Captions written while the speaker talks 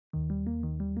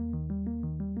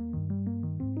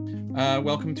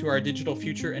Welcome to our Digital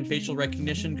Future and Facial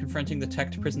Recognition Confronting the Tech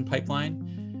to Prison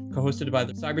Pipeline, co-hosted by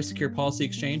the Cybersecure Policy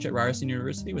Exchange at Ryerson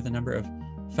University with a number of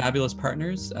fabulous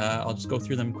partners. I'll just go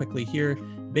through them quickly here.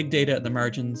 Big Data at the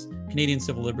Margins, Canadian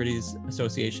Civil Liberties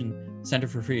Association, Centre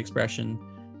for Free Expression,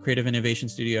 Creative Innovation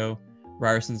Studio,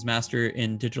 Ryerson's Master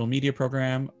in Digital Media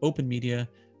Program, Open Media,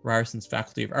 Ryerson's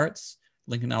Faculty of Arts,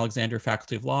 Lincoln Alexander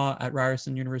Faculty of Law at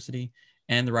Ryerson University,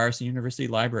 and the Ryerson University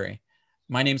Library.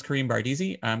 My name is Kareem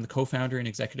Bardisi. I'm the co-founder and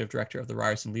executive director of the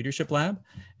Ryerson Leadership Lab,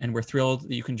 and we're thrilled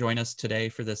that you can join us today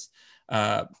for this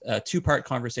two-part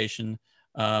conversation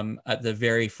at the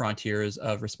very frontiers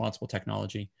of responsible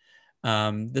technology.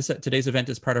 Today's event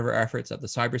is part of our efforts at the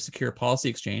Cybersecure Policy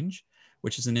Exchange,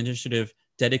 which is an initiative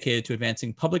dedicated to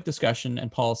advancing public discussion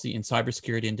and policy in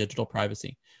cybersecurity and digital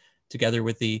privacy, together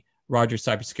with the Rogers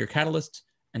Cybersecure Catalyst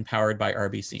and powered by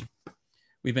RBC.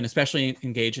 We've been especially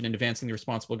engaged in advancing the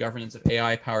responsible governance of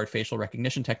AI-powered facial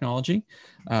recognition technology,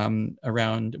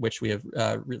 around which we have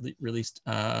released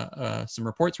some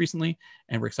reports recently,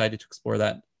 and we're excited to explore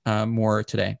that more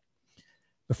today.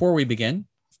 Before we begin,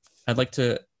 I'd like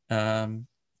to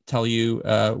tell you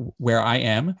where I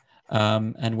am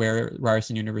and where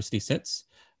Ryerson University sits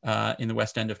in the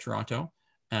West End of Toronto,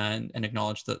 and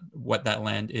acknowledge what that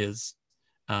land is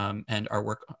and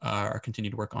our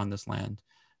continued work on this land.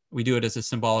 We do it as a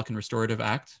symbolic and restorative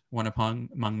act, one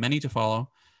among many to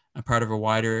follow, and part of a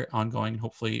wider, ongoing,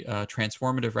 hopefully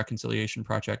transformative reconciliation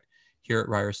project here at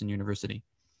Ryerson University.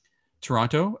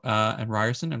 Toronto and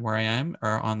Ryerson, and where I am,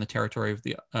 are on the territory of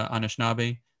the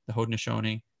Anishinaabe, the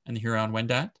Haudenosaunee, and the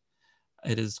Huron-Wendat.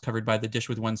 It is covered by the Dish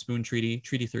with One Spoon Treaty,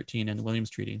 Treaty 13, and the Williams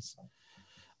Treaties.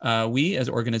 We, as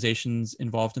organizations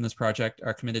involved in this project,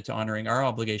 are committed to honoring our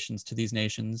obligations to these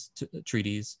nations,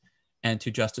 treaties, and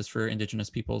to justice for Indigenous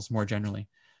peoples more generally.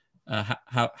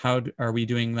 How are we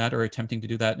doing that or attempting to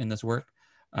do that in this work?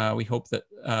 We hope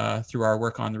that through our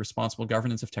work on the responsible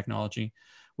governance of technology,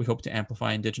 we hope to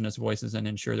amplify Indigenous voices and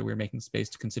ensure that we're making space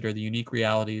to consider the unique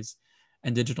realities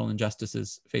and digital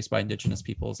injustices faced by Indigenous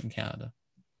peoples in Canada.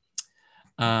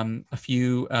 A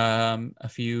few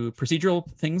procedural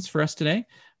things for us today.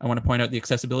 I want to point out the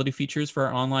accessibility features for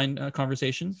our online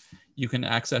conversation. You can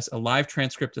access a live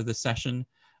transcript of this session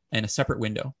in a separate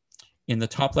window. In the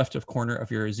top left of corner of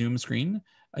your Zoom screen,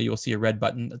 you will see a red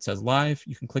button that says live.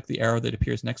 You can click the arrow that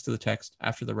appears next to the text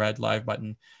after the red live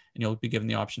button, and you'll be given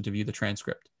the option to view the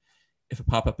transcript. If a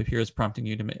pop-up appears prompting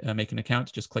you to make an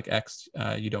account, just click X.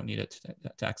 You don't need it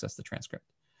to access the transcript.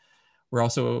 We're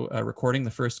also recording the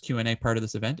first Q&A part of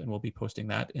this event, and we'll be posting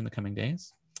that in the coming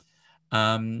days.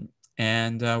 And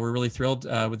we're really thrilled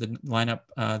with the lineup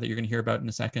that you're going to hear about in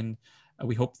a second.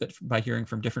 We hope that by hearing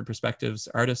from different perspectives,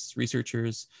 artists,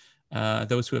 researchers,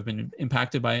 those who have been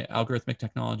impacted by algorithmic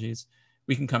technologies,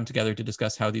 we can come together to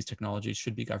discuss how these technologies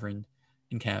should be governed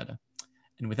in Canada.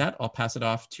 And with that, I'll pass it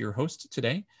off to your host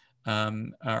today,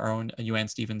 our own Joanne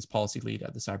Stevens, policy lead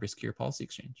at the Cybersecure Policy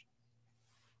Exchange.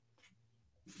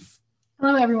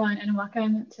 Hello, everyone, and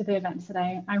welcome to the event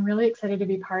today. I'm really excited to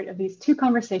be part of these two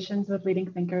conversations with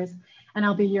leading thinkers, and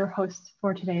I'll be your host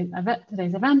for today's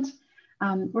event.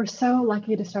 We're so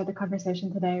lucky to start the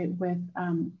conversation today with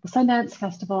the Sundance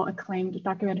Festival acclaimed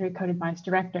documentary co-advice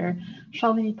director,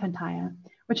 Shalini Kantayya,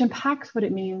 which unpacks what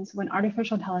it means when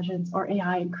artificial intelligence or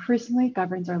AI increasingly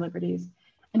governs our liberties,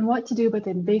 and what to do with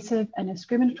the invasive and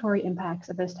discriminatory impacts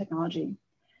of this technology.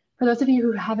 For those of you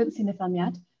who haven't seen the film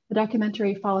yet, the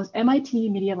documentary follows MIT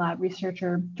Media Lab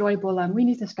researcher Joy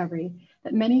Buolamwini's discovery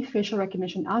that many facial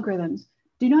recognition algorithms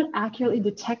do not accurately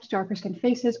detect darker skinned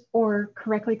faces or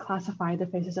correctly classify the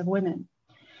faces of women.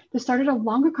 This started a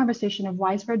longer conversation of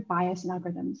widespread bias in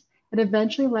algorithms that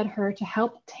eventually led her to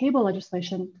help table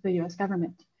legislation to the US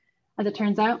government. As it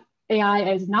turns out,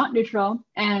 AI is not neutral,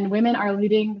 and women are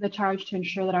leading the charge to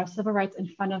ensure that our civil rights and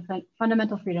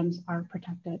fundamental freedoms are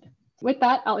protected. With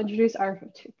that, I'll introduce our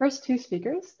first two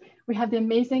speakers. We have the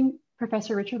amazing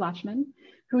Professor Richard Lachman,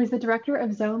 who is the Director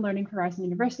of Zone Learning for Ryerson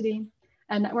University,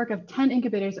 a network of 10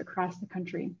 incubators across the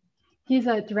country. He's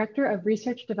a Director of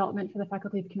Research Development for the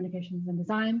Faculty of Communications and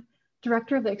Design,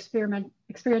 Director of the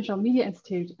Experiential Media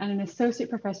Institute, and an Associate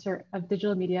Professor of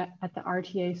Digital Media at the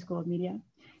RTA School of Media.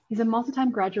 He's a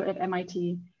multi-time graduate of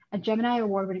MIT, a Gemini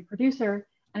Award-winning producer,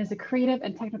 and is a creative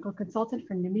and technical consultant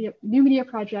for new media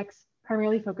projects,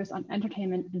 primarily focused on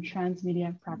entertainment and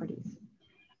transmedia properties.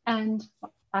 And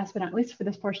last but not least, for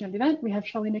this portion of the event, we have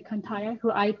Shalini Kantayya,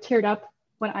 who I teared up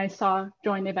when I saw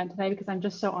join the event today because I'm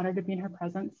just so honored to be in her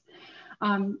presence.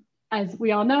 As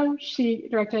we all know, she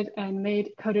directed and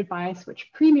made Coded Bias, which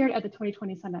premiered at the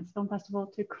 2020 Sundance Film Festival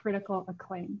to critical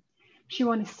acclaim. She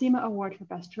won a SEMA Award for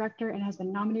Best Director and has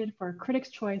been nominated for a Critics'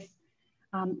 Choice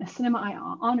a Cinema Eye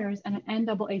Honors, and an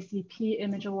NAACP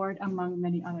Image Award, among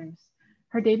many others.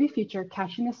 Her debut feature,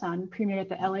 Catching the Sun, premiered at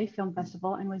the LA Film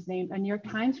Festival and was named a New York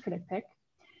Times critic pick.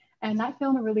 And that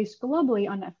film released globally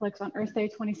on Netflix on Earth Day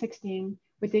 2016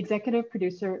 with the executive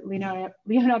producer Leonardo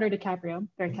DiCaprio,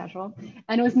 very casual,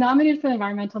 and it was nominated for the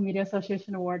Environmental Media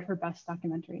Association Award for Best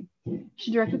Documentary.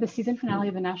 She directed the season finale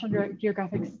of the National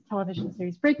Geographic television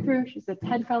series Breakthrough. She's a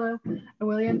TED Fellow, a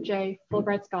William J.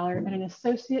 Fulbright Scholar, and an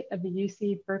associate of the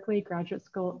UC Berkeley Graduate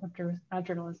School of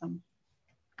Journalism.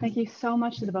 Thank you so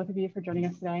much to the both of you for joining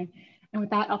us today. And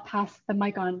with that, I'll pass the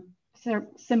mic on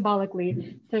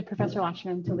symbolically to Professor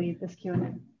Lachman to lead this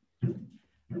Q&A.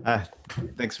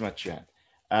 Thanks so much, Jen.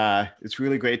 It's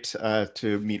really great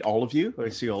to meet all of you. I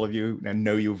see all of you and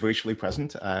know you're virtually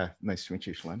present. Nice to meet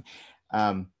you, Shalini.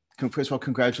 First of all,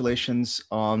 congratulations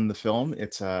on the film.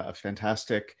 It's a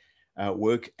fantastic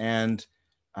work, and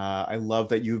I love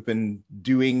that you've been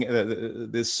doing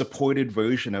this supported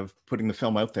version of putting the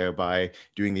film out there by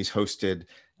doing these hosted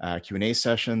Q&A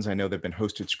sessions. I know there've been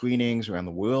hosted screenings around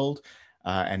the world,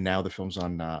 and now the film's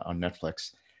on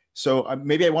Netflix. So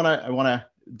maybe I want to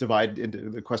divide into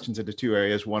the questions into two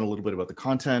areas. One, a little bit about the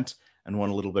content, and one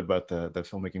a little bit about the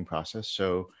filmmaking process.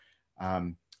 So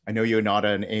I know you're not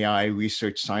an AI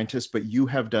research scientist, but you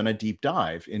have done a deep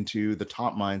dive into the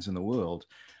top minds in the world.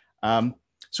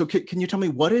 So can you tell me,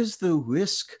 what is the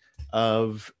risk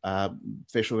of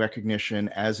facial recognition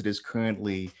as it is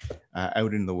currently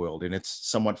out in the world? And it's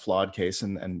somewhat flawed case,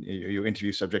 and your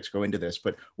interview subjects go into this,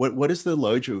 but what is the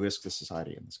larger risk to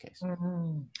society in this case?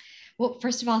 Mm-hmm. Well,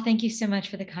 first of all, thank you so much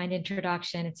for the kind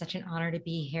introduction. It's such an honor to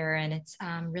be here, and it's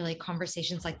really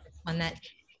conversations like this one that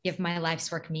give my life's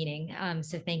work meaning.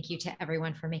 So thank you to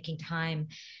everyone for making time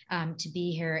to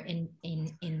be here in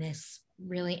this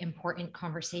really important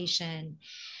conversation.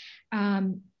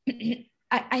 It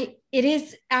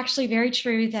is actually very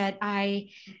true that I,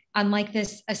 unlike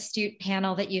this astute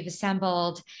panel that you've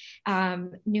assembled,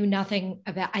 knew nothing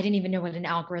about, I didn't even know what an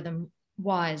algorithm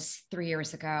was 3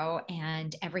 years ago.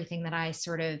 And everything that I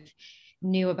sort of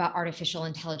knew about artificial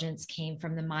intelligence came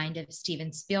from the mind of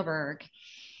Steven Spielberg.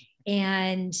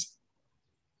 And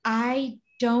I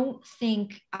don't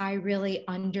think I really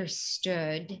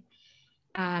understood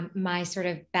my sort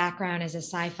of background as a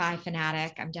sci-fi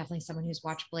fanatic. I'm definitely someone who's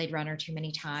watched Blade Runner too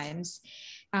many times,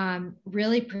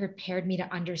 really prepared me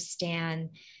to understand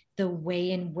the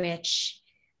way in which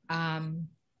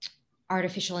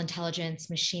artificial intelligence,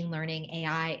 machine learning,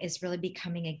 AI is really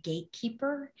becoming a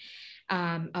gatekeeper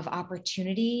of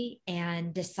opportunity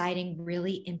and deciding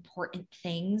really important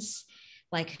things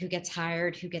like who gets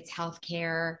hired, who gets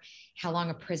healthcare, how long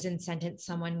a prison sentence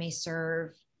someone may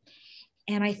serve.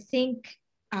 And I think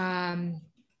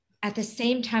at the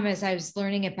same time as I was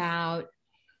learning about,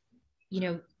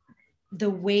 the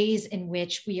ways in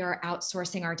which we are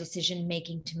outsourcing our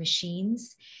decision-making to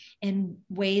machines in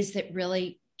ways that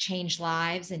really change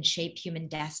lives and shape human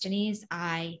destinies,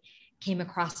 I came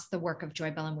across the work of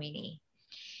Joy Buolamwini.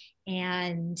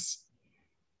 And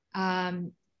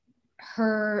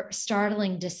her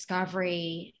startling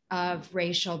discovery of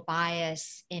racial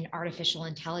bias in artificial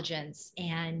intelligence.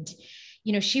 And,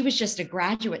 she was just a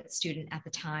graduate student at the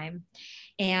time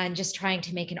and just trying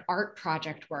to make an art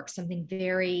project work, something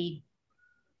very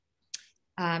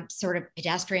sort of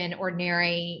pedestrian,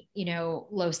 ordinary,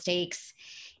 low stakes,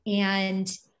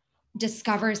 and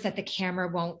discovers that the camera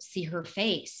won't see her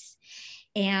face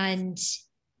and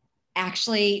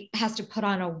actually has to put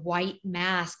on a white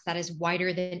mask that is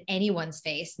whiter than anyone's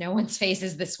face. No one's face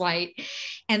is this white.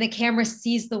 And the camera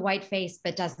sees the white face,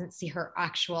 but doesn't see her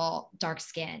actual dark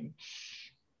skin.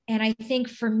 And I think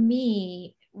for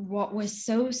me, what was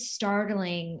so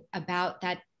startling about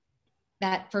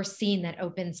that first scene that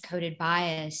opens Coded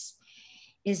Bias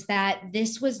is that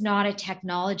this was not a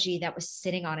technology that was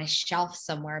sitting on a shelf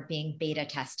somewhere being beta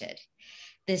tested.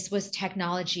 This was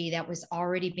technology that was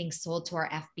already being sold to our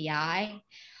FBI,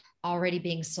 already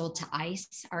being sold to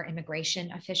ICE, our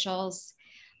immigration officials,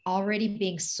 already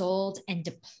being sold and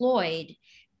deployed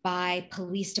by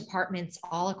police departments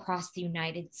all across the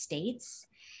United States.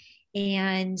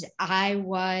 And I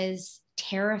was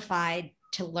terrified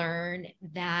to learn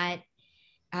that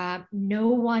no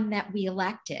one that we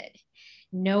elected,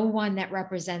 no one that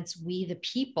represents we the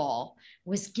people,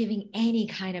 was giving any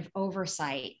kind of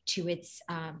oversight to its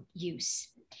use.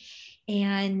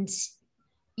 And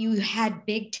you had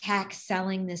big tech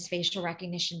selling this facial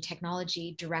recognition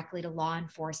technology directly to law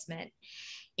enforcement.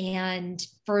 And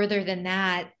further than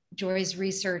that, Joy's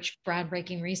research,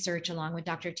 groundbreaking research, along with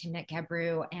Dr. Timnit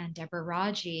Gebru and Deborah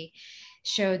Raji,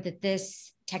 showed that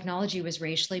this technology was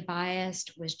racially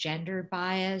biased, was gender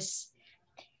biased,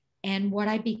 And what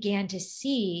I began to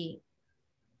see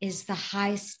is the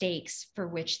high stakes for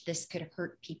which this could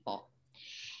hurt people.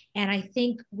 And I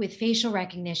think with facial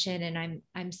recognition, and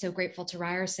I'm so grateful to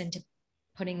Ryerson to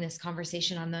putting this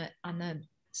conversation on the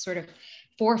sort of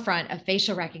forefront of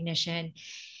facial recognition,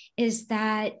 is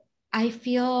that I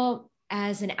feel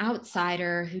as an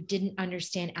outsider who didn't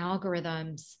understand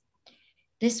algorithms,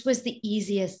 this was the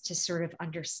easiest to sort of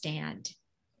understand.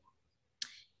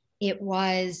 It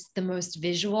was the most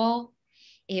visual.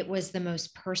 It was the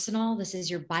most personal. This is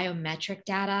your biometric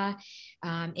data.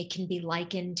 It can be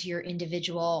likened to your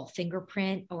individual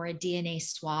fingerprint or a DNA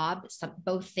swab,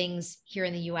 both things here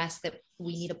in the US that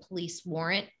we need a police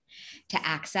warrant to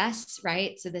access,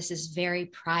 right? So this is very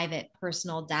private,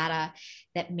 personal data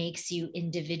that makes you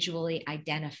individually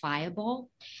identifiable.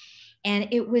 And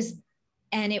it was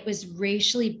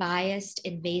racially biased,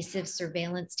 invasive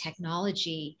surveillance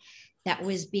technology that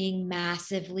was being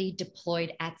massively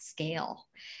deployed at scale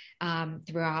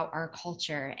throughout our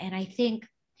culture. And I think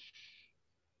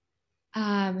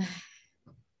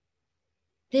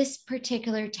this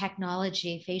particular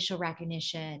technology, facial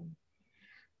recognition,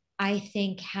 I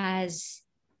think has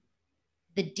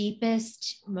the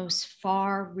deepest, most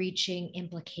far-reaching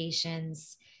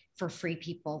implications for free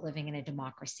people living in a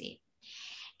democracy.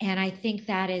 And I think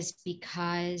that is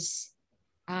because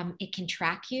it can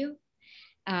track you.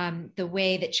 The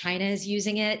way that China is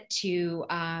using it to,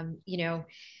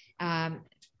 to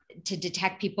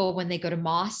detect people when they go to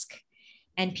mosque,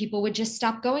 and people would just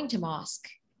stop going to mosque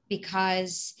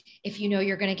because if you know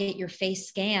you're going to get your face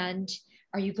scanned,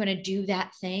 are you going to do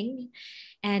that thing?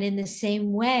 And in the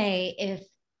same way, if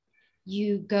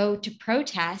you go to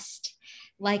protest,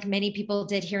 like many people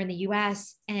did here in the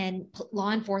US, and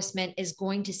law enforcement is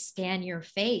going to scan your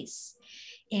face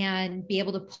and be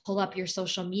able to pull up your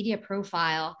social media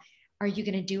profile, are you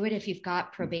going to do it if you've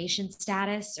got probation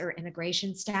status or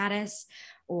immigration status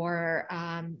or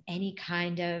any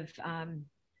kind of,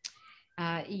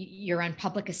 you're on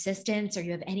public assistance or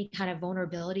you have any kind of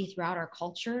vulnerability throughout our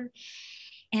culture?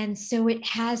 And so it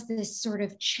has this sort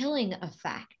of chilling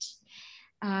effect.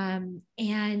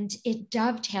 And it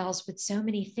dovetails with so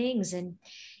many things. And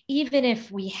even if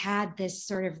we had this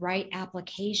sort of right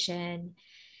application,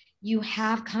 you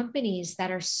have companies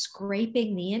that are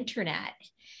scraping the internet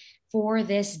for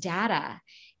this data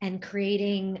and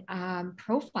creating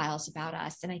profiles about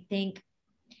us. And I think,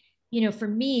 for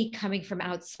me, coming from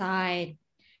outside,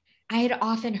 I had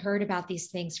often heard about these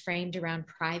things framed around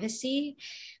privacy,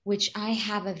 which I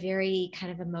have a very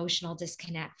kind of emotional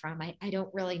disconnect from. I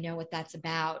don't really know what that's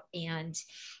about, and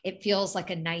it feels like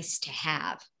a nice to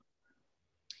have.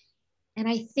 And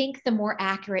I think the more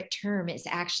accurate term is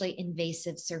actually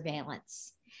invasive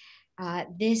surveillance.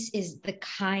 This is the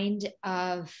kind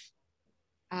of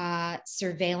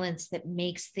surveillance that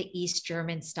makes the East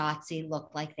German Stasi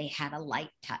look like they had a light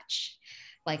touch,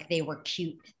 like they were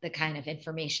cute, the kind of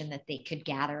information that they could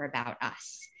gather about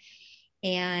us.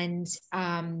 And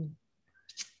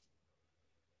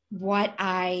what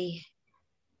I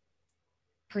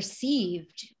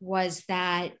perceived was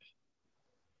that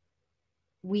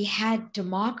we had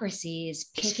democracies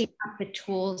picking up the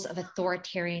tools of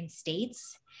authoritarian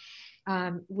states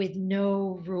with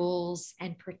no rules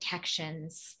and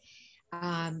protections,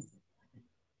 around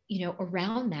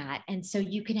that. And so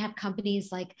you can have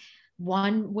companies like,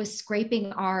 one was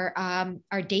scraping our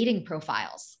dating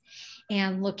profiles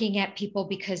and looking at people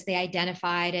because they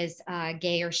identified as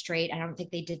gay or straight. I don't think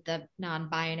they did the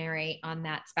non-binary on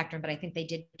that spectrum, but I think they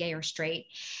did gay or straight.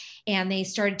 And they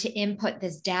started to input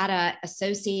this data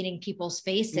associating people's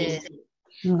faces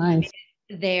with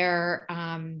their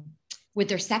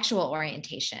sexual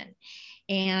orientation.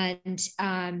 And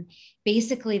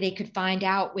basically they could find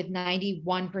out with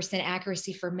 91%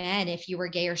 accuracy for men if you were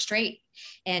gay or straight,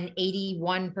 and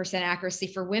 81% accuracy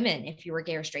for women if you were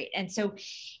gay or straight. And so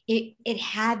it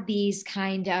had these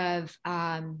kind of,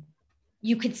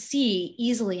 you could see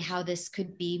easily how this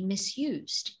could be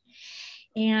misused.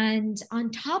 And on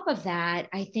top of that,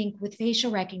 I think with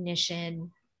facial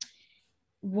recognition,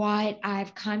 what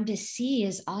I've come to see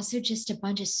is also just a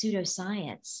bunch of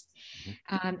pseudoscience.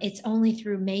 It's only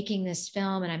through making this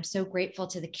film, and I'm so grateful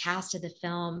to the cast of the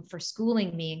film for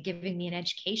schooling me and giving me an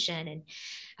education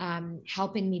and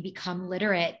helping me become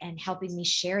literate and helping me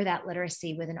share that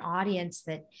literacy with an audience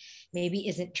that maybe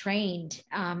isn't trained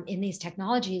in these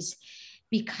technologies.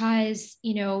 Because,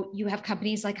 you have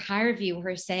companies like HireVue who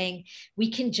are saying,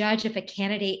 we can judge if a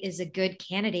candidate is a good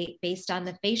candidate based on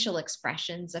the facial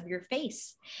expressions of your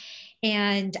face.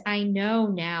 And I know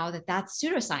now that that's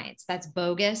pseudoscience, that's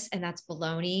bogus, and that's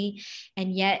baloney.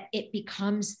 And yet it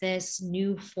becomes this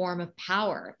new form of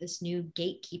power, this new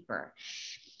gatekeeper.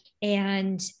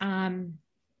 And I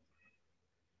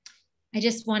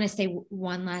just want to say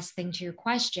one last thing to your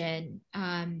question,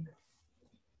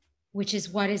 which is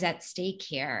what is at stake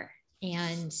here?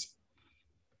 And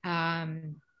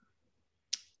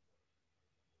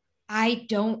I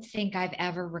don't think I've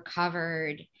ever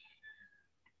recovered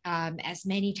as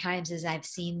many times as I've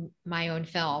seen my own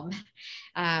film,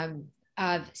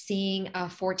 of seeing a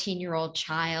 14-year-old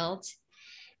child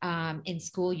in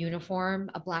school uniform,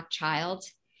 a Black child,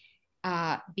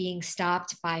 being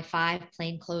stopped by 5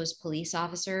 plainclothes police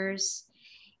officers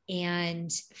and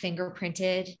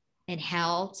fingerprinted and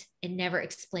held and never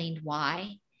explained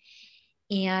why.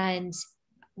 And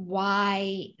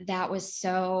why that was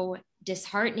so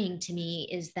disheartening to me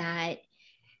is that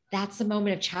that's the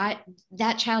moment of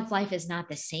that child's life is not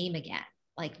the same again.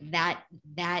 Like that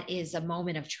is a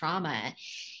moment of trauma.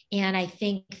 And I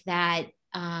think that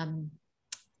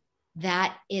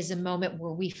that is a moment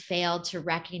where we failed to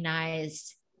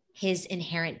recognize his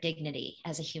inherent dignity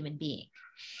as a human being.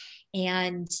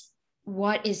 And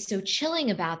what is so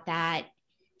chilling about that,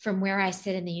 from where I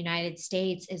sit in the United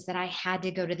States, is that I had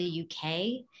to go to the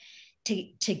UK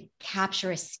to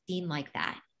capture a scene like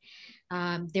that.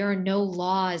 There are no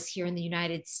laws here in the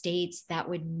United States that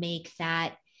would make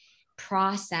that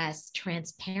process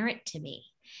transparent to me.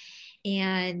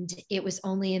 And it was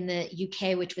only in the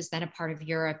UK, which was then a part of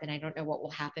Europe, and I don't know what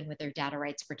will happen with their data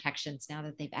rights protections now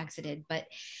that they've exited, but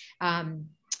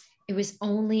it was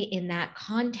only in that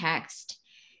context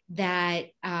that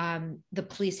the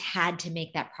police had to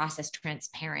make that process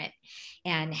transparent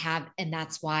and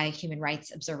that's why human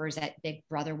rights observers at Big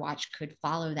Brother Watch could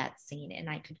follow that scene, and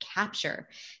I could capture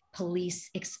police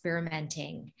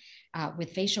experimenting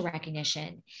with facial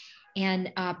recognition.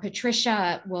 And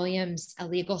Patricia Williams, a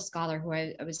legal scholar who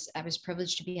I was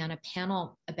privileged to be on a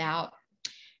panel about,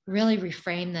 really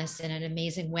reframed this in an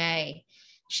amazing way.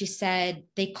 She said,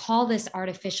 they call this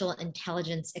artificial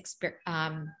intelligence,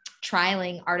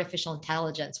 trialing artificial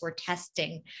intelligence. We're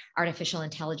testing artificial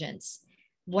intelligence.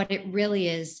 What it really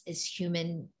is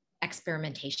human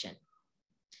experimentation.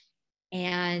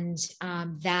 And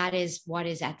that is what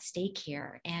is at stake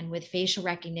here. And with facial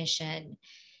recognition,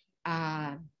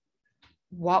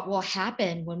 what will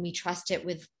happen when we trust it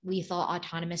with lethal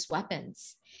autonomous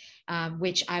weapons,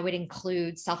 which I would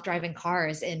include self-driving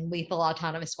cars in lethal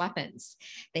autonomous weapons.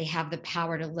 They have the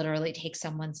power to literally take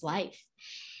someone's life.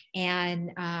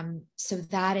 And so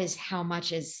that is how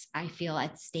much is, I feel,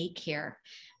 at stake here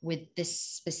with this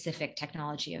specific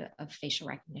technology of facial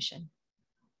recognition.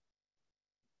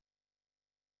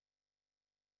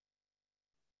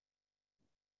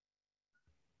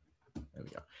 There we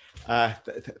go.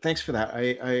 Thanks for that.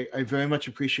 I very much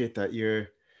appreciate that you're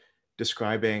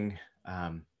describing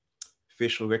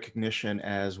facial recognition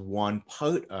as one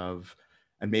part of,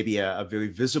 and maybe a very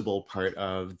visible part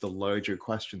of, the larger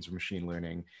questions of machine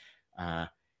learning. One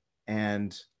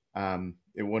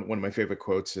of my favorite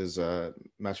quotes is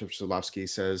Maciej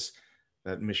says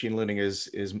that machine learning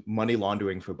is money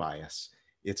laundering for bias.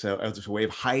 It's a way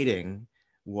of hiding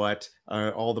what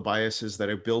are all the biases that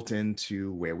are built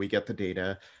into where we get the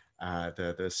data,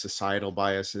 the societal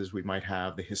biases we might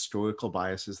have, the historical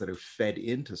biases that are fed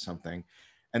into something,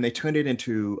 and they turn it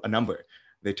into a number.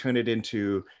 They turn it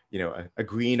into, a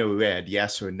green or red,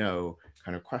 yes or no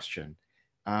kind of question.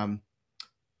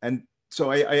 And so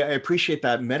I appreciate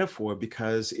that metaphor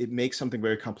because it makes something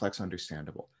very complex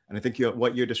understandable. And I think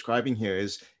what you're describing here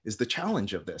is the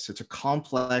challenge of this. It's a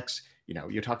complex,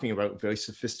 you're talking about very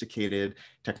sophisticated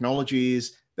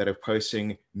technologies that are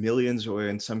parsing millions, or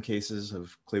in some cases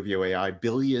of Klaviyo AI,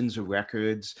 billions of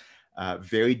records,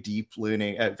 very deep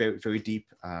learning, very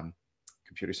deep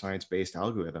computer science-based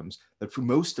algorithms that for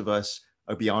most of us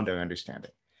are beyond our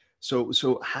understanding.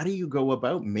 So how do you go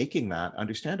about making that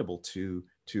understandable to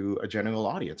a general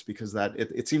audience? Because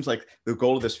it seems like the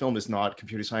goal of this film is not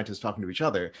computer scientists talking to each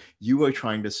other. You are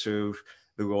trying to serve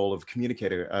the role of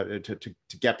communicator,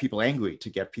 to get people angry, to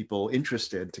get people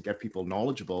interested, to get people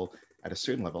knowledgeable at a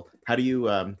certain level. How do you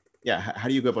how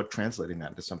do you go about translating that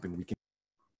into something we can?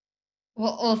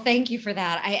 Well, thank you for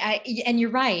that. And you're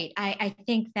right. I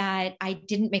think that I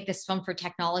didn't make this film for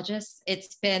technologists.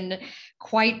 It's been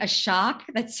quite a shock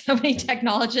that so many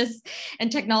technologists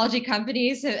and technology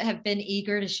companies have been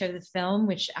eager to show the film,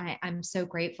 which I'm so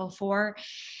grateful for.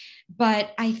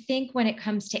 But I think when it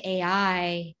comes to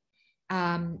AI,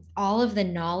 all of the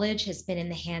knowledge has been in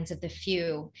the hands of the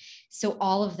few. So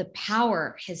all of the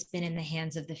power has been in the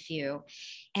hands of the few.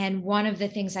 And one of the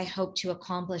things I hope to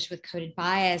accomplish with Coded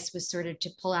Bias was sort of to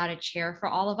pull out a chair for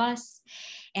all of us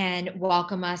and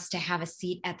welcome us to have a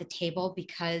seat at the table,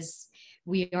 because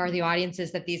we are the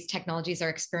audiences that these technologies are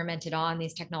experimented on.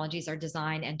 These technologies are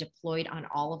designed and deployed on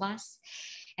all of us.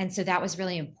 And so that was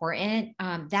really important.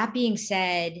 That being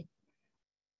said,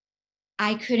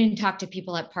 I couldn't talk to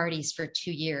people at parties for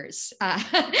 2 years.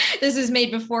 This was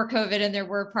made before COVID and there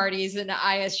were parties, and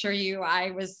I assure you,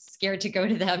 I was scared to go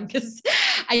to them because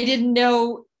I didn't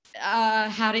know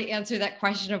how to answer that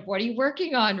question of what are you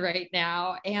working on right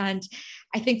now? And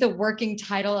I think the working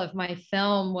title of my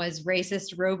film was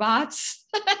Racist Robots.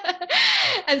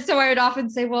 And so I would often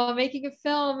say, well, I'm making a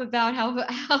film about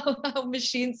how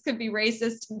machines could be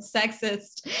racist and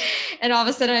sexist. And all of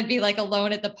a sudden I'd be like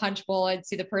alone at the punch bowl. I'd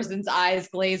see the person's eyes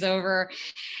glaze over.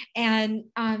 And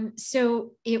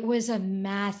so it was a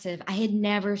massive, I had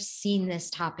never seen this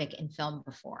topic in film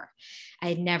before. I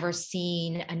had never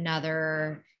seen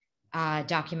another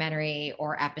documentary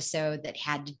or episode that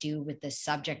had to do with this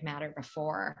subject matter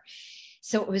before.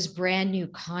 So it was brand new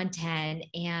content,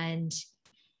 and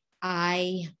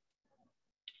I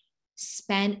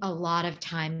spent a lot of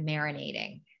time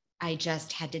marinating. I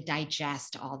just had to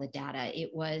digest all the data.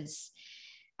 It was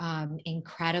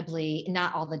incredibly,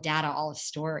 not all the data, all the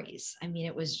stories. I mean,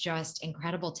 it was just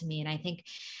incredible to me. And I think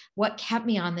what kept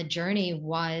me on the journey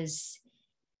was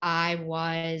my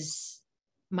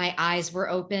eyes were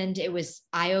opened. It was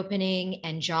eye-opening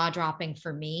and jaw-dropping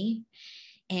for me.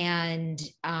 And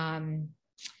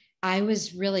I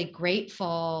was really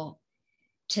grateful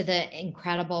to the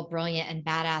incredible, brilliant, and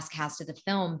badass cast of the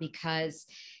film, because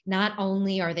not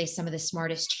only are they some of the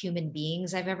smartest human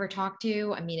beings I've ever talked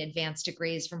to, I mean, advanced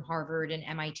degrees from Harvard and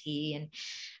MIT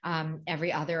and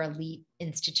every other elite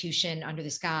institution under the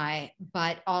sky,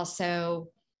 but also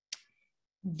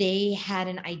they had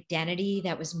an identity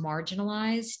that was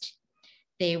marginalized.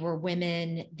 They were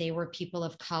women, they were people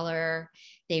of color,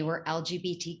 they were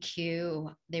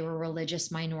LGBTQ, they were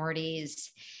religious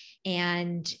minorities.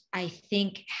 And I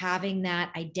think having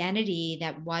that identity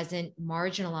that wasn't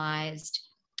marginalized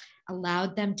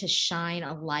allowed them to shine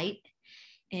a light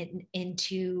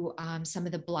into some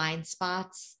of the blind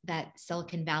spots that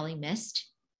Silicon Valley missed.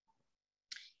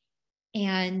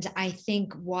 And I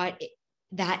think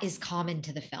that is common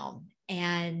to the film.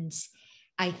 And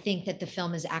I think that the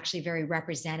film is actually very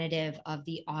representative of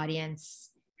the audience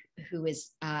who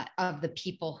is, of the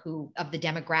people of the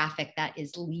demographic that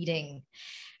is leading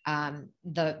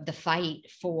the fight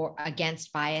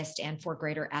against bias and for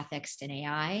greater ethics in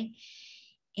AI.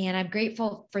 And I'm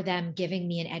grateful for them giving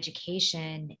me an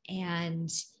education. And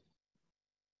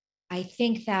I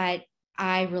think that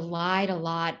I relied a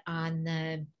lot on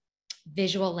the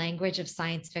visual language of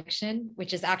science fiction,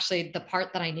 which is actually the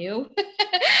part that I knew.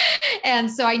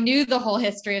 And so I knew the whole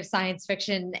history of science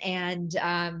fiction, and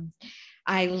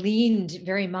I leaned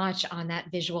very much on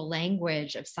that visual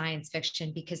language of science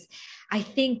fiction, because I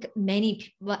think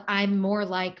I'm more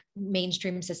like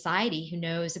mainstream society who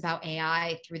knows about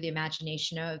AI through the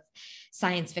imagination of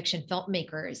science fiction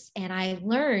filmmakers. And I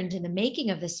learned in the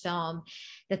making of this film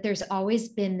that there's always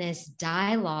been this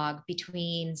dialogue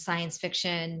between science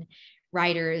fiction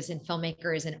writers and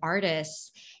filmmakers and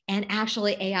artists and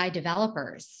actually AI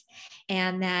developers.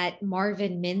 And that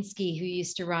Marvin Minsky, who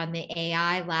used to run the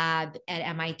AI lab at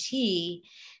MIT,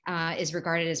 is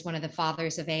regarded as one of the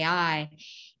fathers of AI,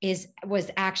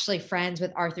 was actually friends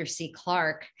with Arthur C.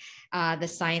 Clarke, the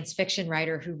science fiction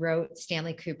writer who wrote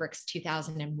Stanley Kubrick's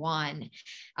 2001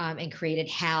 and created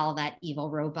HAL, that evil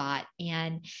robot.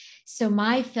 And so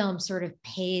my film sort of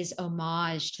pays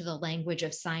homage to the language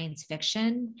of science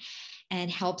fiction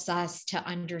and helps us to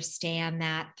understand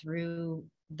that through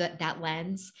that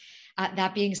lens.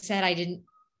 That being said,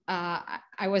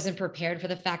 I wasn't prepared for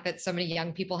the fact that so many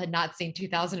young people had not seen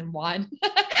 2001.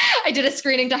 I did a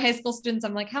screening to high school students.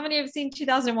 I'm like, how many have seen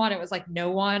 2001? It was like,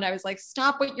 no one. I was like,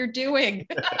 stop what you're doing.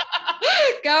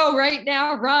 Go right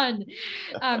now, run.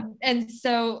 And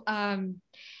so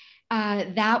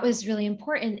that was really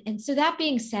important. And so that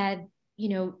being said,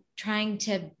 trying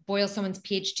to boil someone's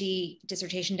PhD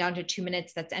dissertation down to 2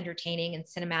 minutes that's entertaining and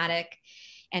cinematic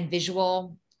and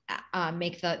visual,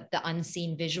 make the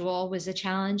unseen visual was a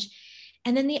challenge.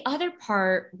 And then the other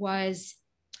part was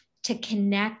to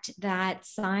connect that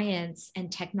science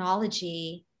and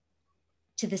technology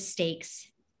to the stakes,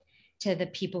 to the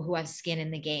people who have skin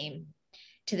in the game,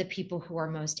 to the people who are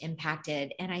most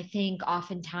impacted. And I think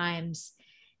oftentimes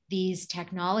these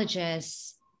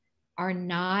technologists are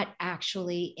not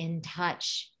actually in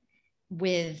touch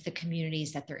with the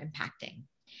communities that they're impacting.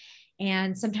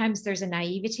 And sometimes there's a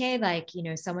naivete, like, you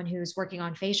know, someone who's working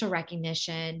on facial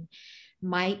recognition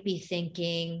might be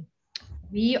thinking,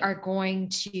 we are going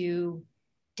to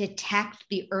detect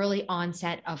the early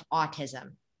onset of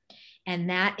autism. And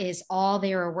that is all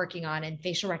they are working on. And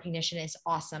facial recognition is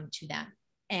awesome to them.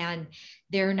 And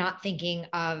they're not thinking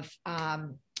of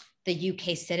the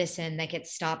UK citizen that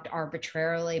gets stopped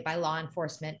arbitrarily by law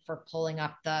enforcement for pulling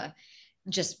up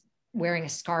just wearing a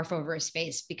scarf over his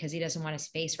face because he doesn't want his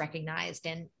face recognized.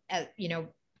 And, you know,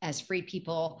 as free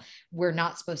people, we're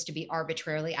not supposed to be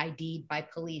arbitrarily ID'd by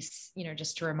police, you know,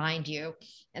 just to remind you.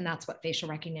 And that's what facial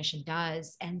recognition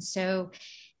does. And so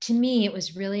to me, it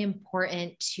was really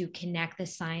important to connect the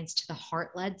science to the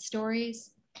heart-led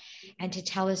stories and to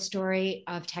tell a story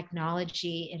of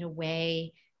technology in a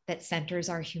way that centers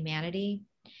our humanity,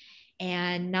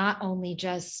 and not only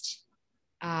just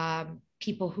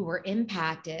people who were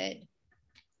impacted,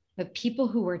 but people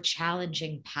who were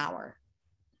challenging power.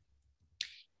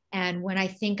 And when I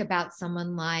think about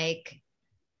someone like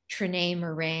Trinae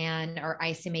Moran or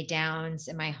Isame Downs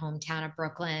in my hometown of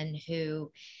Brooklyn,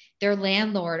 who their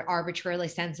landlord arbitrarily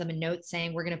sends them a note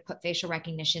saying, we're going to put facial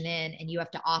recognition in and you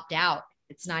have to opt out.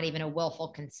 It's not even a willful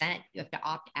consent. You have to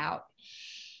opt out.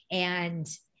 And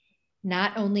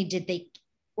not only did they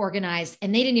organize,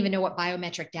 and they didn't even know what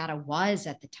biometric data was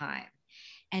at the time.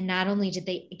 And not only did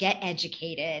they get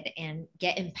educated and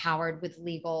get empowered with a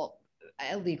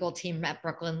legal team at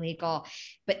Brooklyn Legal,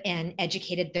 and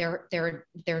educated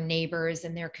their neighbors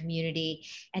and their community.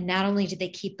 And not only did they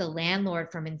keep the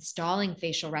landlord from installing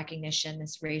facial recognition,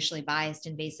 this racially biased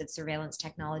invasive surveillance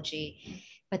technology,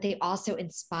 but they also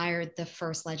inspired the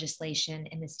first legislation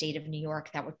in the state of New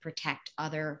York that would protect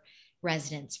other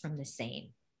residents from the same.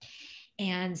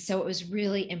 And so it was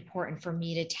really important for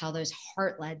me to tell those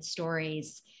heart-led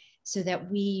stories so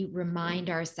that we remind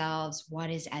ourselves what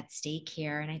is at stake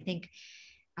here. And I think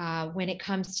when it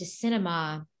comes to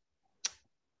cinema,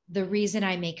 the reason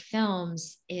I make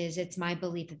films is it's my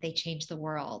belief that they change the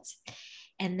world.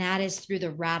 And that is through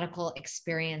the radical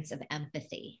experience of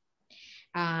empathy.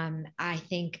 I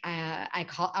think I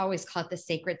always call it the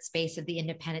sacred space of the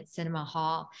independent cinema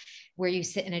hall, where you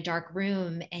sit in a dark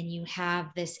room and you have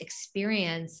this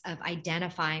experience of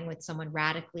identifying with someone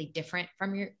radically different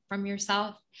from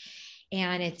yourself.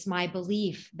 And it's my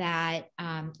belief that,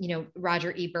 you know,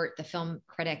 Roger Ebert, the film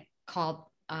critic, called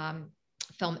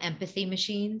film empathy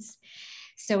machines.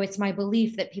 So it's my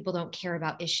belief that people don't care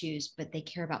about issues, but they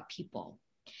care about people.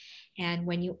 And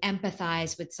when you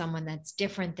empathize with someone that's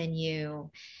different than you,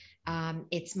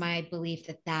 it's my belief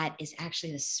that that is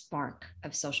actually the spark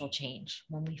of social change,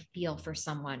 when we feel for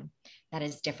someone that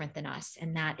is different than us.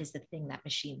 And that is the thing that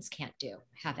machines can't do,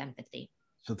 have empathy.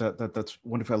 So that's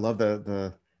wonderful. I love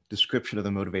the description of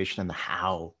the motivation and the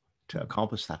how to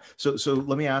accomplish that. So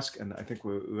let me ask, and I think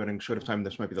we're running short of time.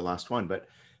 This might be the last one, but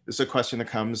this is a question that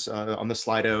comes on the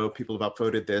Slido. People have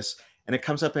upvoted this, and it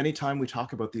comes up anytime we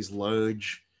talk about these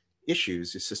large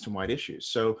issues, these system-wide issues.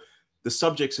 So the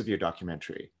subjects of your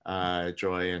documentary,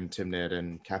 Joy and Timnit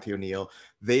and Kathy O'Neill,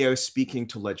 they are speaking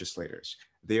to legislators.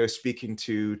 They are speaking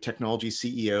to technology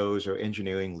CEOs or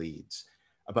engineering leads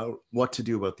about what to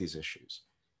do about these issues.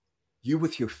 You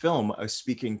with your film are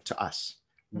speaking to us.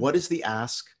 What is the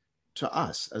ask to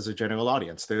us as a general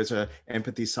audience? There's an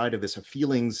empathy side of this, a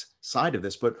feelings side of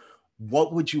this, but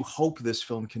what would you hope this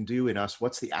film can do in us?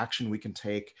 What's the action we can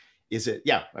take? Is it,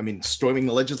 yeah, I mean, storming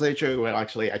the legislature? Well,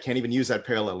 actually, I can't even use that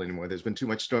parallel anymore. There's been too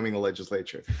much storming the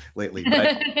legislature lately.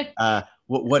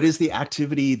 But what is the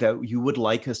activity that you would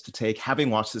like us to take, having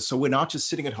watched this? So we're not just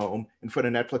sitting at home in front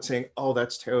of Netflix saying, oh,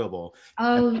 that's terrible.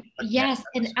 Oh, yes.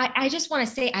 And I just want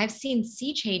to say, I've seen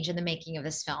sea change in the making of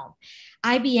this film.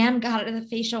 IBM got out of the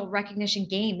facial recognition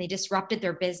game. They disrupted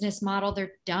their business model.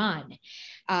 They're done.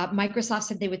 Microsoft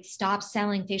said they would stop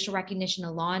selling facial recognition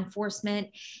to law enforcement,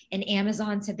 and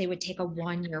Amazon said they would take a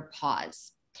 1-year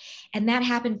pause. And that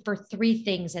happened for 3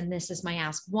 things. And this is my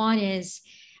ask. One is,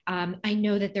 I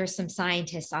know that there's some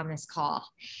scientists on this call,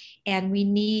 and we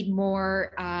need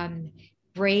more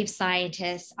brave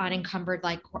scientists unencumbered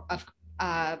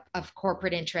of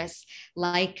corporate interests,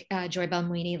 like Joy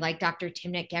Buolamwini, like Dr.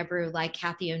 Timnit Gebru, like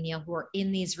Kathy O'Neill, who are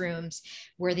in these rooms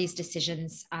where these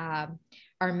decisions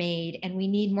are made. And we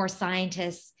need more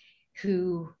scientists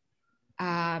who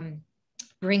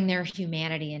bring their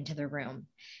humanity into the room.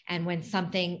 And when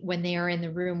they are in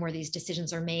the room where these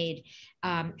decisions are made,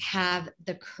 have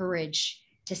the courage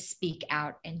to speak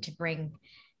out and to bring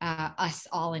us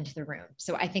all into the room.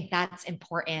 So I think that's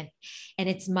important. And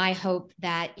it's my hope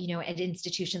that, at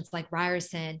institutions like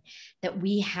Ryerson, that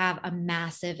we have a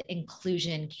massive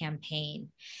inclusion campaign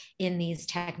in these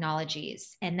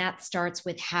technologies. And that starts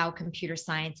with how computer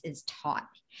science is taught.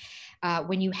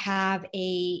 When you have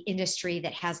a industry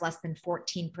that has less than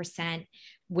 14%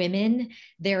 women,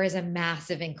 there is a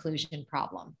massive inclusion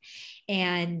problem.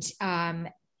 And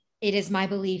it is my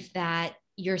belief that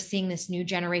you're seeing this new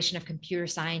generation of computer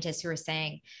scientists who are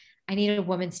saying, I need a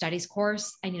women's studies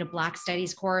course. I need a Black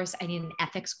studies course. I need an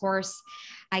ethics course.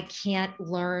 I can't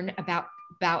learn about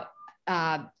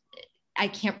I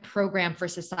can't program for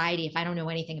society if I don't know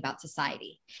anything about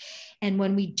society. And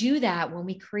when we do that, when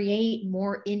we create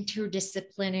more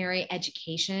interdisciplinary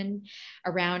education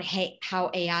around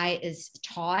how AI is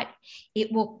taught,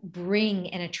 it will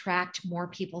bring and attract more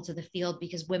people to the field,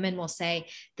 because women will say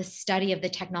the study of the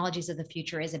technologies of the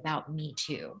future is about me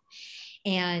too.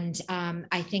 And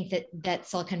I think that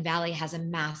Silicon Valley has a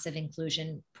massive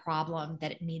inclusion problem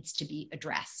that it needs to be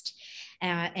addressed.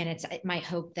 And it's my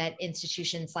hope that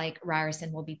institutions like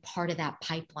Ryerson will be part of that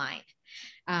pipeline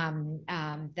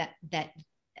that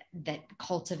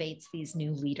cultivates these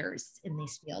new leaders in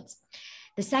these fields.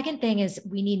 The second thing is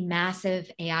we need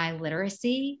massive AI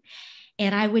literacy.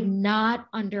 And I would not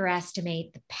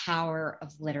underestimate the power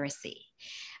of literacy.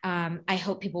 I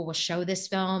hope people will show this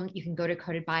film. You can go to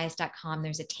codedbias.com.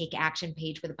 There's a take action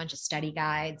page with a bunch of study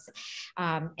guides.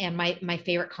 And my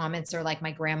favorite comments are like,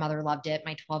 my grandmother loved it.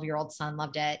 My 12-year-old son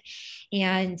loved it.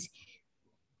 And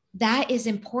that is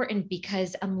important,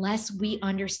 because unless we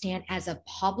understand as a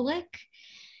public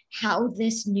how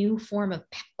this new form of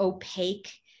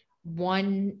opaque,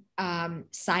 one-sided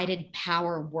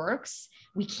power works,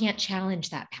 we can't challenge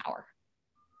that power.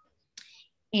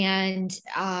 And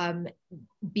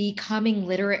becoming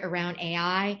literate around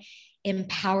AI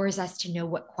empowers us to know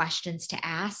what questions to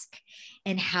ask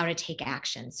and how to take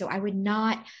action. So I would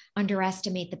not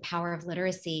underestimate the power of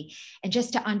literacy. And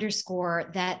just to underscore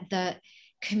that the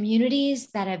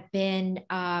communities that have been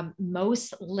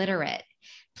most literate,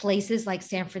 places like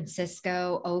San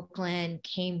Francisco, Oakland,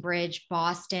 Cambridge,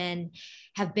 Boston,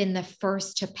 have been the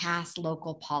first to pass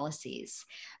local policies.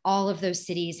 All of those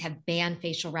cities have banned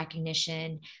facial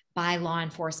recognition by law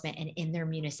enforcement and in their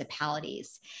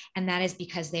municipalities. And that is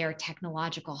because they are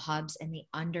technological hubs and they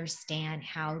understand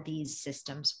how these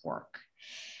systems work.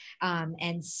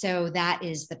 And so that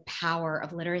is the power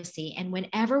of literacy. And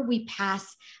whenever we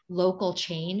pass local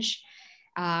change,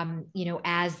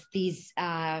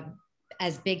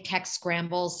 as big tech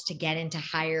scrambles to get into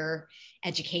higher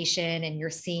education, and you're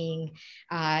seeing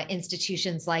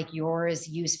institutions like yours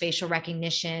use facial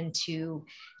recognition to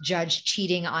judge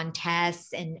cheating on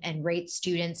tests and rate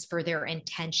students for their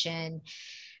intention,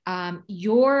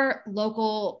 your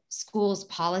local school's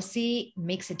policy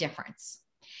makes a difference.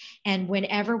 And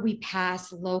whenever we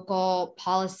pass local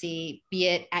policy, be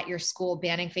it at your school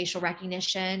banning facial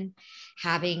recognition,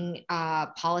 having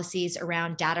policies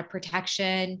around data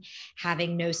protection,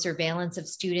 having no surveillance of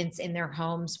students in their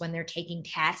homes when they're taking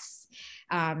tests,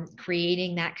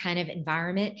 creating that kind of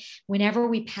environment, whenever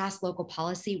we pass local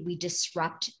policy, we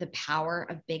disrupt the power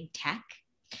of big tech.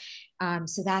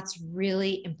 So that's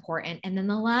really important. And then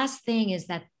the last thing is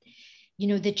that,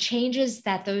 the changes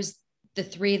that the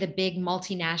three of the big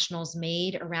multinationals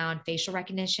made around facial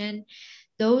recognition,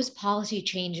 those policy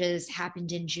changes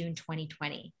happened in June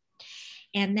 2020.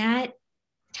 And that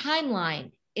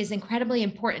timeline is incredibly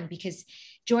important, because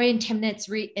Joy and Timnit's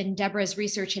and Deborah's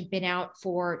research had been out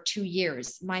for 2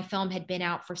 years. My film had been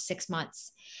out for 6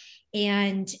 months.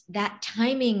 And that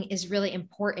timing is really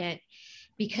important,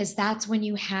 because that's when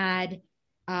you had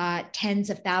tens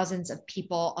of thousands of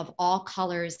people of all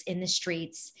colors in the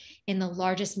streets in the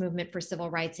largest movement for civil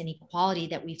rights and equality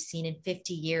that we've seen in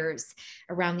 50 years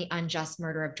around the unjust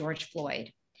murder of George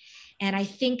Floyd. And I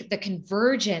think the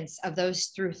convergence of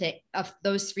those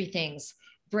three things,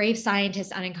 brave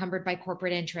scientists unencumbered by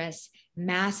corporate interests,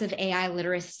 massive AI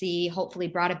literacy, hopefully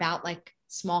brought about like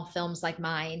small films like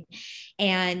mine,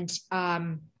 and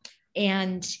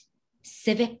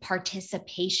civic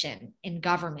participation in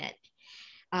government,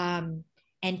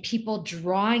 and people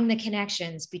drawing the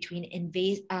connections between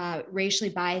racially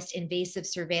biased invasive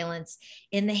surveillance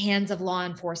in the hands of law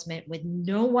enforcement with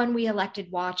no one we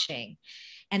elected watching,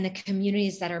 and the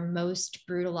communities that are most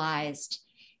brutalized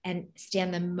and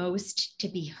stand the most to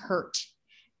be hurt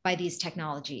by these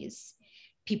technologies.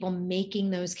 people making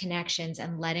those connections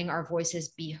and letting our voices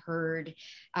be heard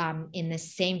in the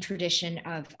same tradition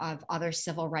of other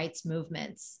civil rights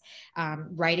movements,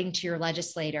 writing to your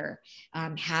legislator,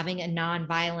 having a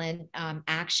nonviolent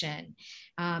action.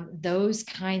 Those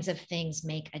kinds of things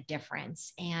make a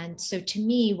difference. And so to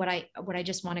me, what I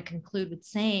just want to conclude with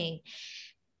saying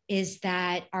is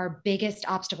that our biggest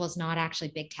obstacle is not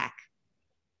actually big tech.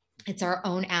 It's our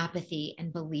own apathy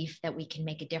and belief that we can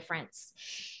make a difference.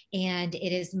 And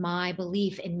it is my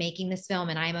belief in making this film,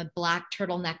 and I'm a Black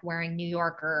turtleneck wearing New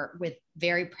Yorker with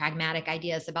very pragmatic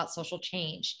ideas about social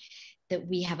change, that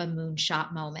we have a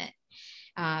moonshot moment.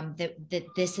 That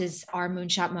this is our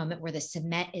moonshot moment where the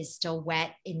cement is still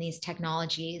wet in these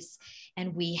technologies,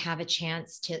 and we have a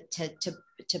chance to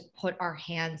put our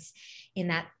hands in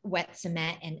that wet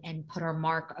cement and put our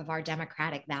mark of our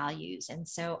democratic values. And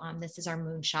so this is our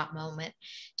moonshot moment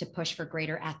to push for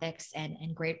greater ethics and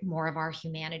more of our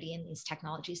humanity in these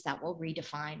technologies that will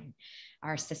redefine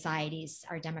our societies,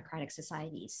 our democratic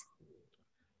societies.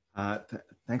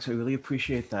 Thanks. I really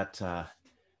appreciate that.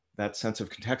 That sense of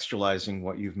contextualizing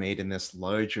what you've made in this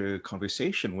larger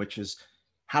conversation, which is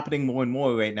happening more and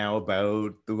more right now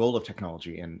about the role of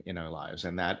technology in our lives,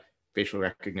 and that facial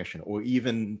recognition, or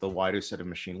even the wider set of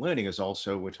machine learning, is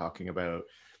also, we're talking about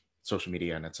social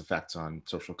media and its effects on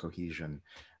social cohesion.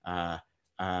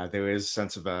 There is a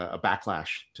sense of a backlash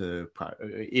to,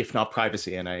 if not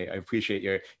privacy, and I appreciate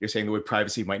you're saying the word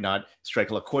privacy might not strike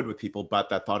a chord with people, but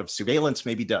that thought of surveillance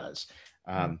maybe does.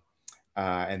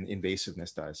 And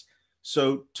invasiveness does.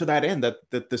 So to that end,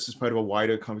 that this is part of a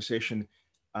wider conversation.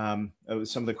 Some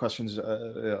of the questions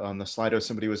on the Slido,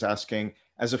 somebody was asking,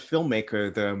 as a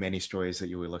filmmaker, there are many stories that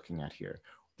you were looking at here.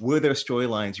 Were there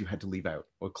storylines you had to leave out,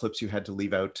 or clips you had to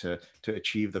leave out to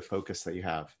achieve the focus that you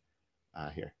have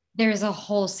here? There's a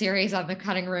whole series on the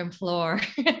cutting room floor.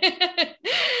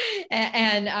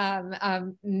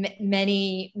 and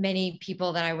many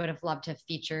people that I would have loved to have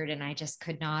featured, and I just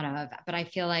could not have. But I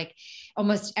feel like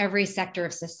almost every sector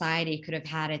of society could have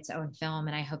had its own film,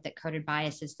 and I hope that Coded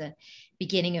Bias is the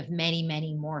beginning of many,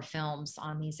 many more films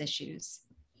on these issues.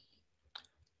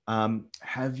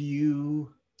 Have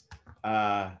you?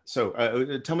 Tell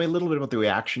me a little bit about the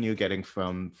reaction you're getting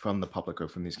from the public or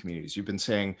from these communities. You've been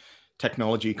saying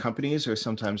technology companies are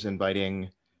sometimes inviting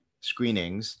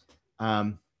screenings.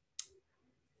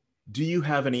 Do you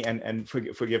have any, and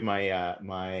forgive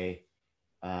my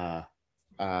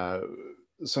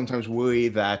sometimes worry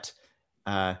that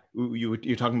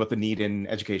you're talking about the need in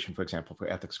education, for example, for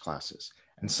ethics classes.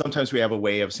 And sometimes we have a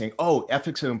way of saying, oh,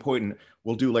 ethics are important.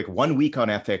 We'll do like 1 week on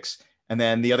ethics, and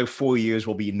then the other 4 years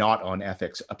will be not on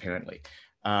ethics, apparently.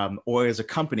 Or as a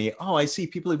company, oh, I see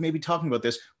people are maybe talking about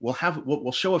this.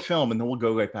 We'll show a film, and then we'll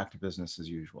go right back to business as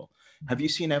usual. Have you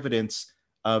seen evidence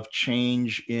of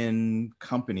change in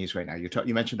companies right now?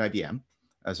 You mentioned IBM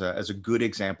as a good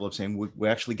example of saying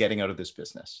we're actually getting out of this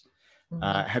business.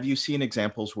 Have you seen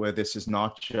examples where this is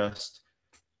not just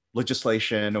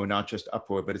legislation or not just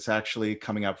uproar, but it's actually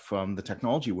coming up from the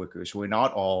technology workers who are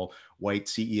not all white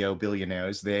CEO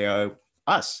billionaires? They are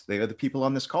us. They are the people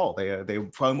on this call. They're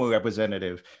far more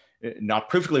representative, not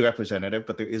perfectly representative,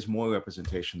 but there is more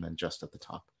representation than just at the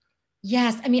top.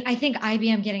 Yes. I mean, I think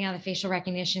IBM getting out of the facial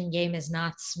recognition game is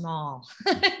not small.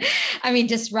 I mean,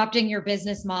 disrupting your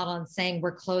business model and saying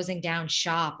we're closing down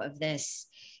shop of this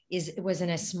it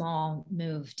wasn't a small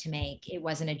move to make. It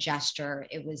wasn't a gesture.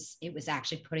 It was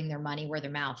actually putting their money where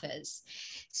their mouth is.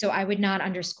 So I would not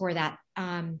underscore that.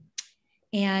 But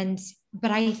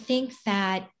I think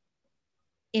that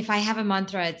if I have a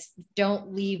mantra, it's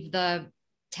don't leave the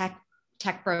tech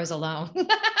bros alone.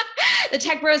 The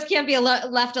tech bros can't be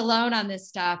left alone on this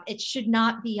stuff. It should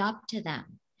not be up to them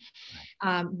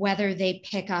whether they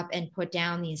pick up and put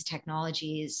down these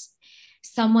technologies.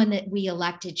 Someone that we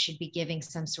elected should be giving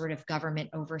some sort of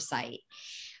government oversight.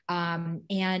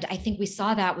 And I think we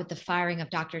saw that with the firing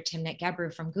of Dr. Timnit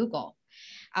Gebru from Google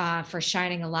for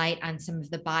shining a light on some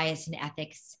of the bias and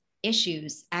ethics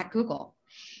issues at Google.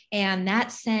 And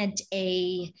that sent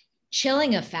a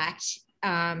chilling effect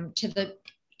to the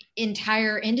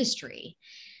entire industry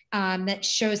that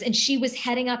shows, and she was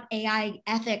heading up AI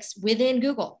ethics within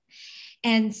Google.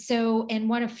 And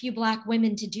one of few Black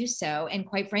women to do so. And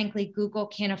quite frankly, Google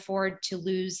can't afford to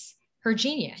lose her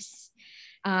genius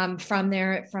from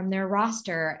their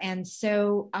roster. And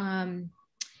so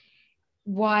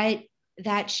what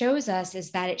that shows us is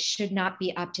that it should not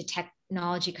be up to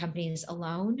technology companies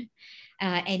alone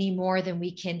any more than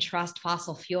we can trust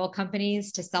fossil fuel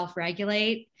companies to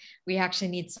self-regulate. We actually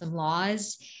need some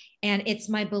laws. And it's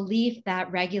my belief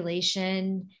that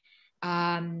regulation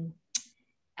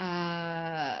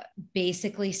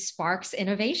basically sparks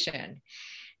innovation.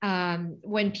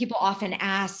 When people often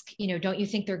ask, don't you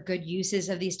think they're good uses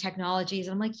of these technologies?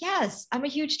 I'm like, yes, I'm a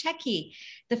huge techie.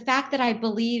 The fact that I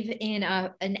believe in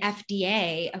an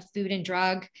FDA, a Food and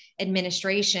Drug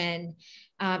Administration,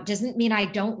 doesn't mean I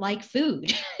don't like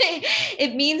food.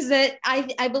 It means that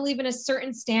I believe in a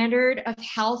certain standard of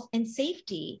health and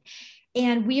safety.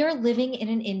 And we are living in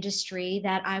an industry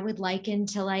that I would liken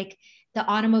to like the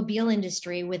automobile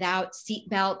industry without seat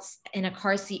belts in a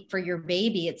car seat for your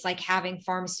baby. It's like having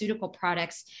pharmaceutical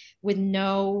products with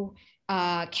no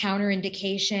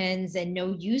counterindications and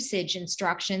no usage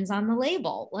instructions on the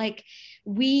label. Like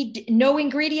no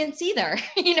ingredients either,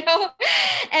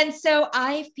 And so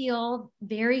I feel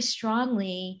very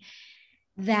strongly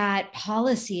that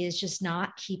policy is just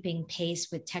not keeping pace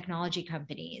with technology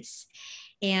companies.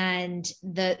 And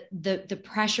the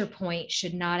pressure point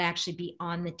should not actually be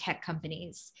on the tech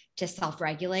companies to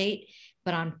self-regulate,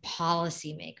 but on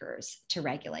policymakers to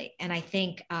regulate. And I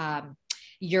think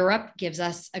Europe gives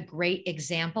us a great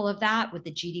example of that with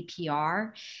the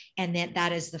GDPR. And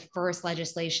that is the first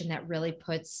legislation that really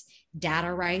puts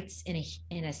data rights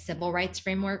in a civil rights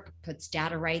framework, puts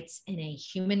data rights in a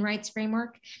human rights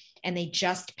framework. And they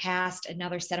just passed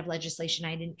another set of legislation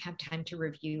I didn't have time to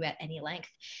review at any length.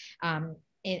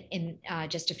 In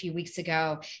just a few weeks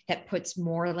ago, that puts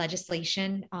more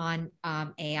legislation on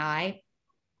AI.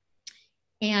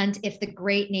 And if the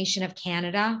great nation of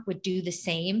Canada would do the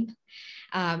same,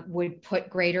 would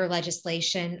put greater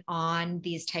legislation on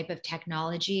these type of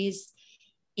technologies,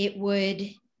 it would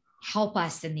help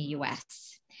us in the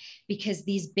US, because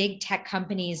these big tech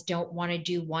companies don't want to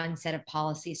do one set of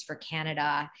policies for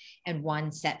Canada and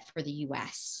one set for the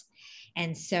US.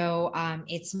 And so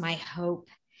it's my hope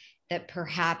that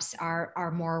perhaps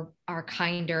our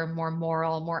kinder, more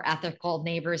moral, more ethical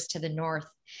neighbors to the north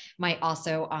might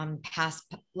also pass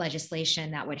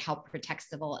legislation that would help protect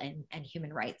civil and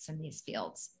human rights in these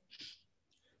fields.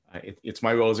 It's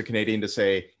my role as a Canadian to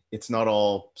say it's not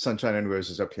all sunshine and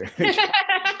roses up here.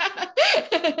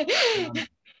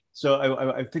 So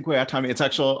I think we're at time. It's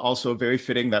actually also very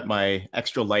fitting that my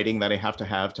extra lighting that I have to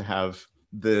have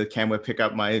the camera pick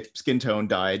up my skin tone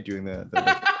died during the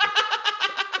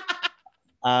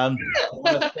I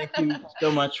want to thank you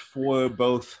so much for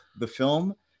both the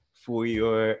film, for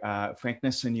your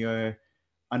frankness and your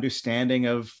understanding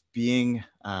of being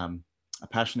a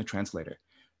passionate translator,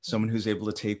 someone who's able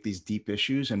to take these deep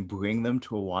issues and bring them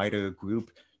to a wider group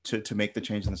to make the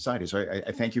change in society. So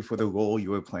I thank you for the role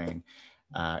you were playing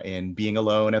in being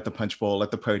alone at the punch bowl at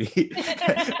the party,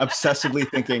 obsessively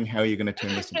thinking how you're going to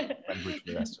turn this into language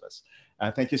for the rest of us.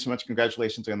 Thank you so much.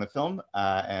 Congratulations on the film,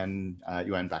 and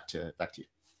Yuan, back to you.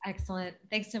 Excellent.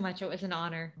 Thanks so much. It was an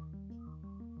honor.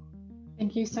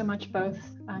 Thank you so much, both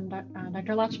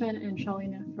Dr. Lachman and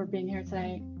Shalini, for being here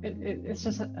today. It's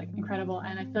just incredible,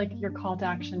 and I feel like your call to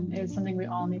action is something we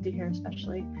all need to hear,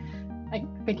 especially.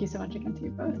 Thank you so much again to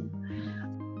you both.